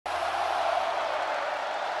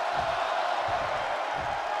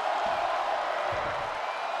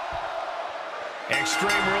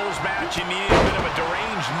Extreme Rules match, you need a bit of a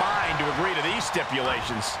deranged mind to agree to these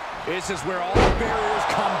stipulations. This is where all the barriers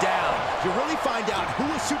come down. You really find out who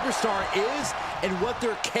a superstar is and what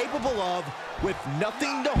they're capable of with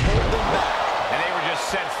nothing to hold them back. And they were just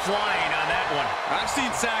sent flying on that one. I've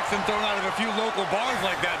seen Saxton thrown out of a few local bars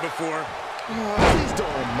like that before. Oh, please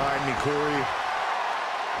don't remind me, Corey.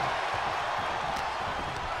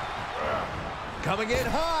 Coming in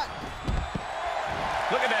hot.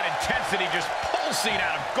 Look at that intensity just pulsing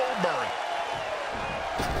out of Goldberg.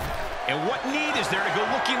 And what need is there to go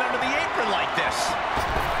looking under the apron like this?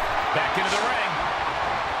 Back into the ring.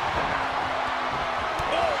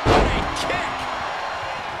 Oh, what a kick!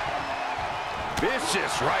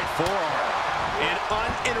 Vicious right forearm. An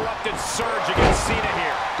uninterrupted surge against Cena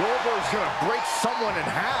here. Goldberg's gonna break someone in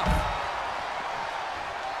half.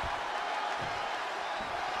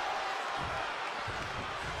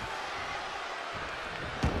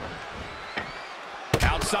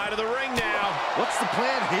 Outside of the ring now. What's the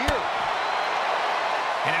plan here?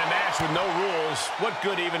 And in a match with no rules, what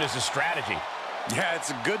good even is a strategy? Yeah,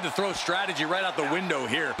 it's good to throw strategy right out the window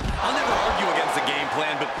here. I'll never argue against the game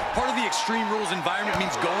plan, but part of the Extreme Rules environment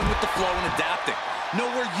means going with the flow and adapting. Know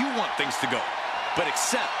where you want things to go, but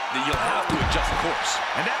accept that you'll have to adjust course.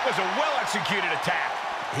 And that was a well-executed attack.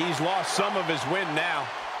 He's lost some of his wind now.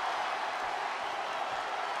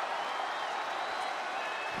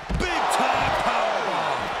 Big-time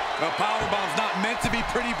powerbomb. A powerbomb's not meant to be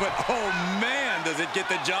pretty, but oh man, does it get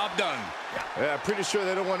the job done. Yeah, pretty sure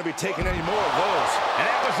they don't want to be taking any more of those. And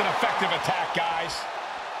that was an effective attack, guys.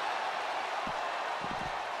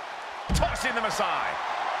 Tossing them aside.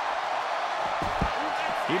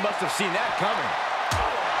 He must have seen that coming.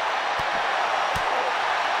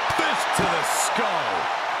 Fist to the skull.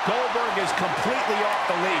 Goldberg is completely off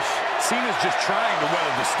the leash. Cena's just trying to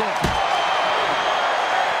weather the storm.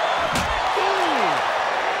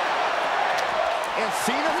 And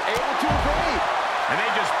Cena's able to evade. And they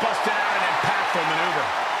just busted out an impactful maneuver.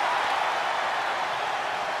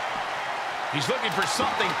 He's looking for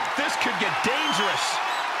something. This could get dangerous.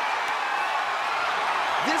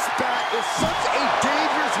 This bat is such a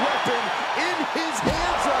dangerous weapon in his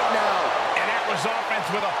hands right now. And that was offense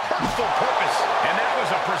with a hurtful purpose. And that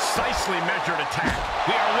was a precisely measured attack.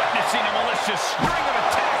 We are witnessing a malicious string of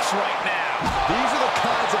attacks right now. These are the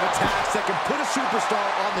kinds of attacks that can put a superstar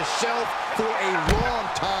on the shelf for a long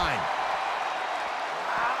time.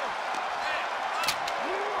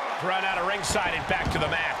 Run out of ringside and back to the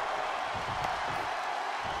mat.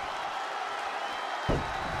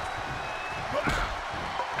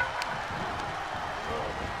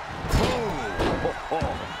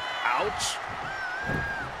 Oh, ouch.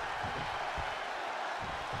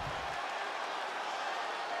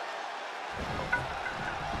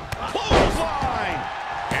 Clothesline!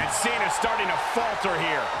 And Cena's starting to falter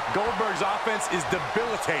here. Goldberg's offense is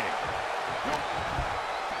debilitating.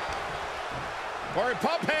 Corey,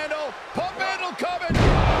 pump handle coming.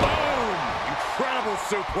 Boom! Incredible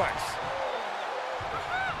suplex.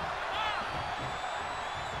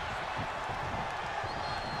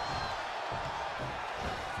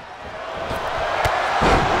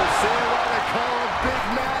 We're seeing why they call him Big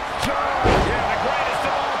Mac John. Yeah, the greatest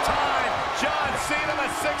of all time. John Cena, the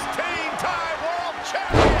 16-time world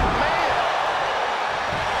champion. Man.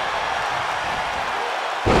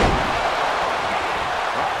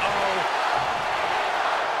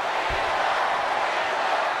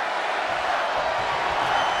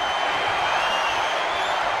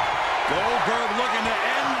 Goldberg looking to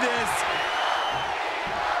end this.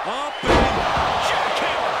 Up and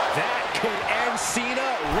Jackhammer. That could end Cena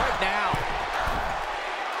right now.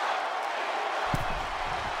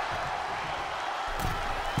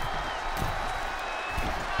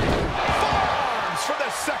 Forearms for the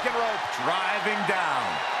second rope. driving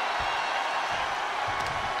down.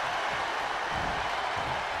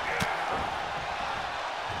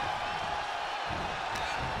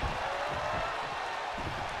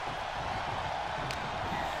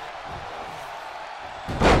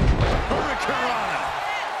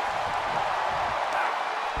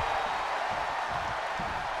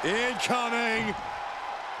 Incoming!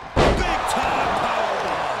 Big-time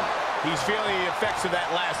powerbomb! He's feeling the effects of that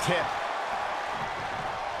last hit.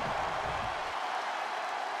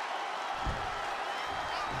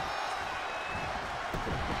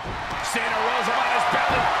 Cena rolls him on his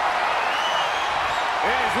belly.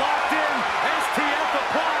 It is locked in. STF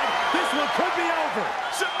applied. This one could be over.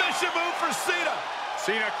 Submission move for Cena.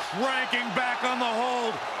 Cena cranking back on the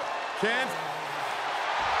hold. Can...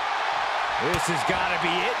 This has got to be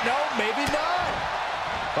it. No, maybe not.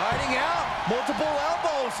 Fighting out. Multiple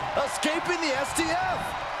elbows. Escaping the STF.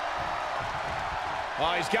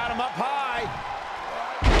 Oh, he's got him up high.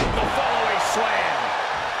 The follow-away slam.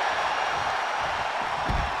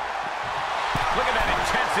 Look at that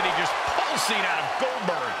intensity just pulsing out of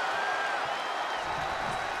Goldberg.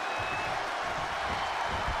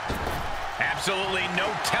 Absolutely no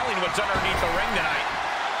telling what's underneath the ring tonight.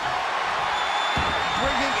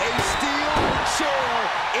 Bringing a steel chair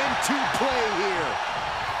into play here.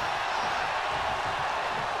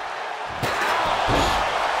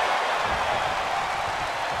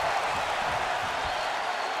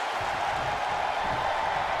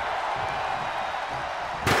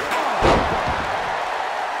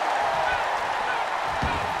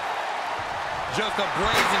 Just a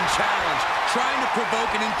brazen challenge, trying to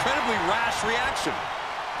provoke an incredibly rash reaction.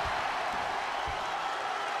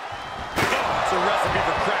 It's a recipe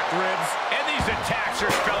for cracked ribs. And these attacks are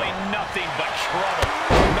spelling nothing but trouble.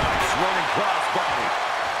 Nice running crossbody.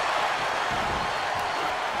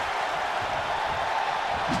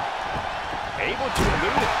 Able to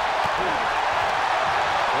elude it.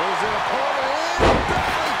 Throws an opponent in.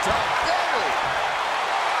 Belly to belly.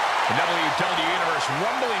 The WWE Universe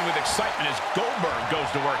rumbling with excitement as Goldberg goes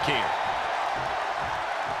to work here.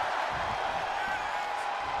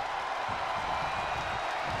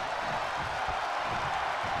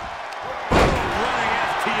 Running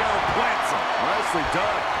FTO plants him. Nicely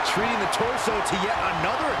done. Treating the torso to yet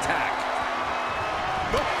another attack.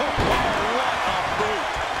 What a boot.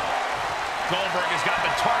 Goldberg has got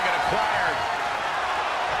the target acquired.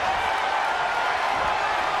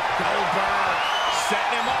 Goldberg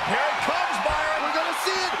setting him up. Here it comes, Byron. We're gonna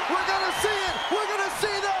see it. We're gonna see it. We're gonna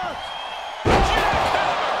see the...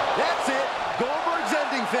 That's it. Goldberg's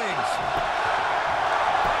ending things.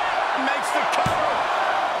 Makes the cover.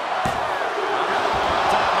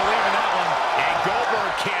 Don't believe in that one. And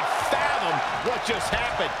Goldberg can't fathom what just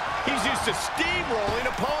happened. He's used to steamrolling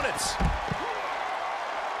opponents.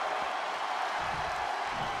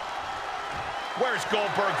 Where's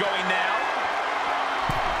Goldberg going now?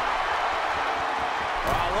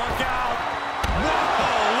 Oh, look out.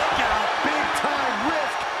 Whoa, look out. Big time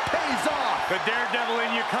risk pays off. The daredevil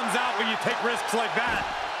in you comes out when you take risks like that.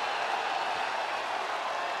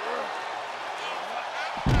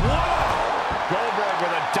 Whoa! Goldberg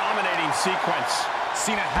with a dominating sequence.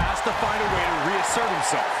 Cena has to find a way to reassert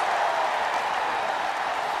himself.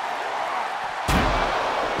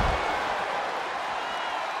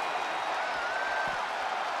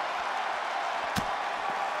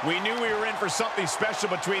 We knew we were in for something special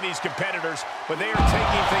between these competitors, but they are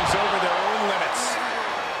taking things over their own limits.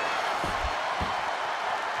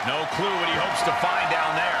 No clue what he hopes to find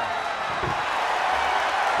down there.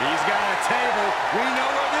 He's got a table. We know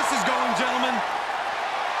where this is going, gentlemen.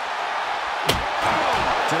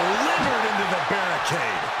 Delivered into the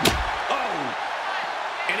barricade. Oh!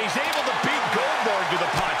 And he's able to beat Goldberg to the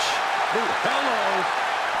punch. Ooh, hello.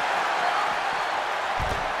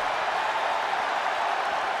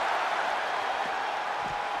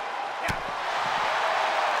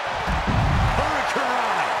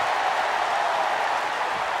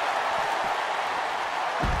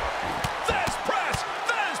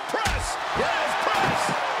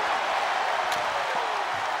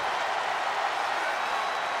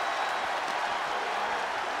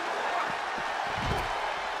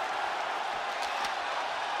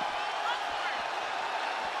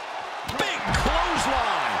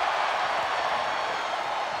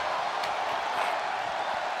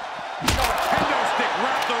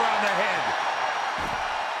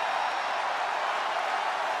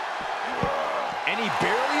 And he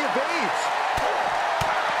barely evades.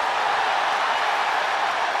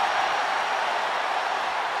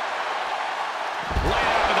 Right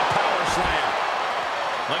out with a power slam.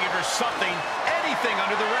 Looking for something, anything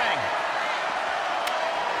under the ring.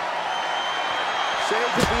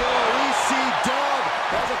 Shades of the OEC dub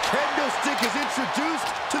as a kendo stick is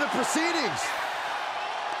introduced to the proceedings.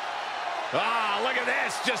 Ah, look at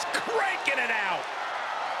this, just cranking it out.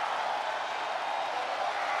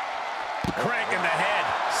 Cranking the head.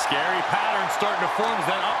 Scary pattern starting to form as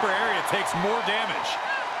that upper area takes more damage.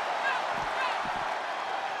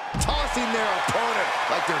 Tossing their opponent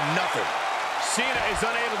like they're nothing. Cena is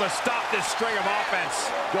unable to stop this string of offense.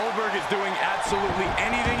 Goldberg is doing absolutely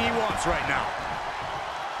anything he wants right now.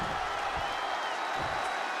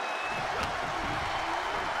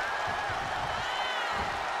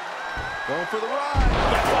 Going for the ride.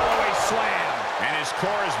 The follow-away slam. And his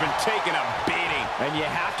core has been taking a beating. And you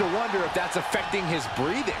have to wonder if that's affecting his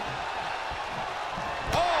breathing.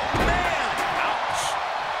 Oh, man! Ouch.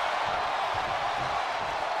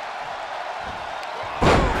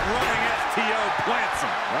 Running FTO plants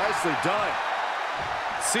him. Nicely done.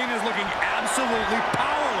 Cena's looking absolutely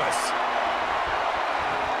powerless.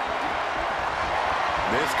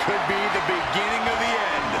 This could be the beginning of the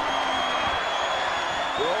end.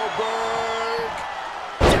 Goldberg.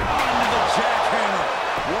 Down into the jackhammer.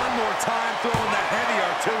 One more time, throwing the heavy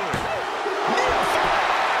artillery.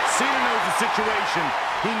 Cena knows the situation.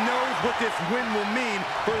 He knows what this win will mean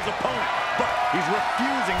for his opponent, but he's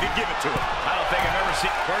refusing to give it to him. I don't think I've ever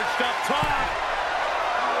seen... Perched up top.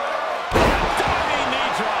 Diving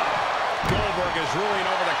knee drop. Goldberg is ruling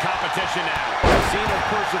over the competition now. Cena's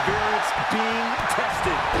perseverance being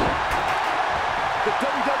tested. The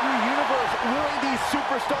WWE Universe willing these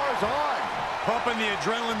superstars on. Pumping the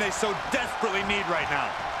adrenaline they so desperately need right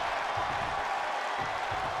now.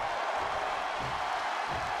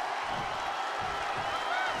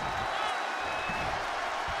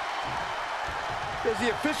 Does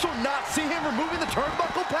the official not see him removing the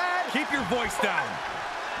turnbuckle pad? Keep your voice down.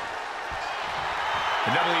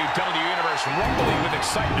 The WWE Universe rumbling with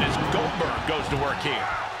excitement as Goldberg goes to work here.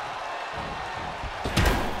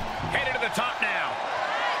 Headed to the top now.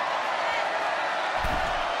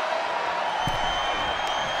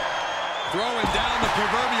 Throwing down the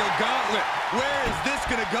proverbial gauntlet. Where is this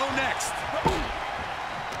going to go next?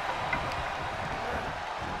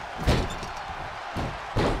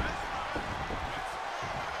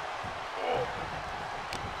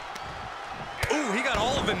 Ooh, he got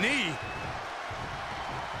all of the knee.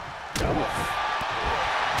 Oh,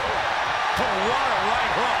 what a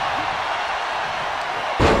right hook.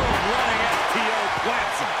 Running STO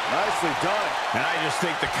plants him. Nicely done. And I just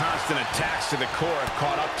think the constant attacks to the core have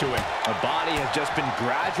caught up to him. The body has just been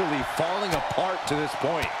gradually falling apart to this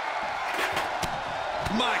point.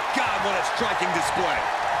 My God, what a striking display.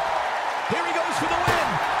 Here he goes for the win.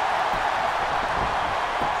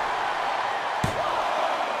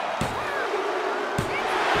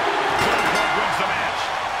 Goldberg wins the match.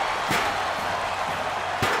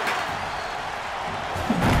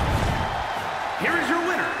 Here is your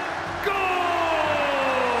winner, Goldberg.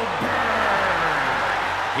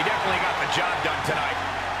 He definitely got the job done tonight.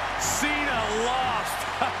 Cena lost.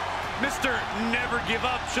 Mr. Never Give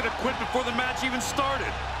Up should have quit before the match even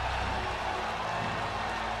started.